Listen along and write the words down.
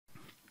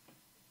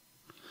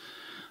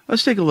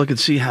Let's take a look and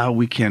see how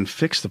we can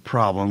fix the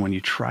problem when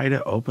you try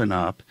to open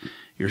up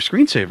your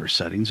screensaver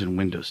settings in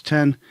Windows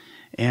 10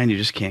 and you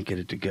just can't get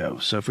it to go.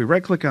 So if we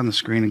right-click on the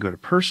screen and go to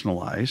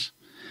Personalize,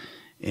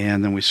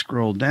 and then we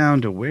scroll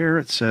down to where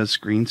it says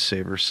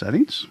Screensaver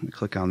Settings, we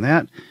click on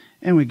that,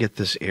 and we get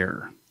this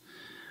error.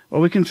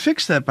 Well, we can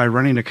fix that by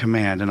running a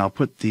command, and I'll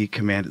put the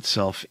command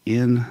itself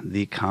in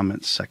the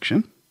comments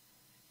section.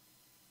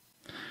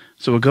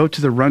 So we'll go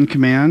to the Run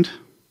command,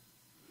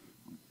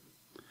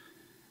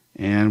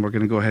 and we're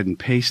going to go ahead and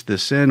paste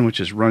this in, which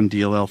is run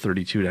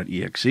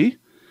dll32.exe.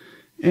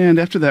 And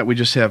after that, we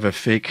just have a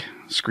fake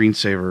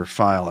screensaver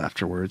file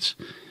afterwards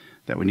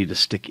that we need to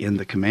stick in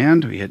the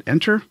command. We hit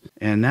enter,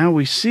 and now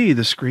we see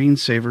the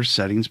screensaver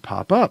settings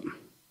pop up.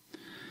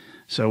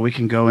 So we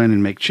can go in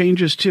and make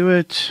changes to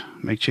it,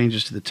 make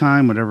changes to the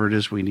time, whatever it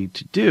is we need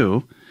to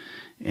do,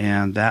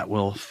 and that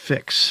will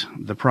fix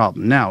the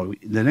problem. Now,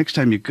 the next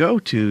time you go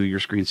to your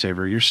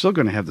screensaver, you're still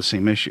going to have the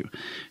same issue.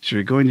 So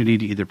you're going to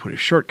need to either put a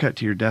shortcut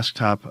to your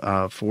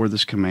desktop for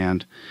this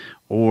command,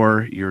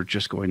 or you're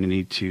just going to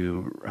need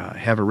to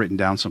have it written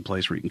down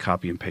someplace where you can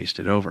copy and paste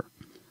it over.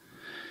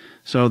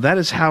 So that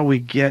is how we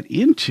get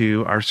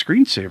into our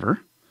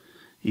screensaver,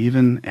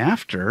 even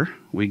after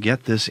we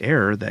get this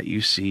error that you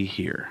see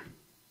here.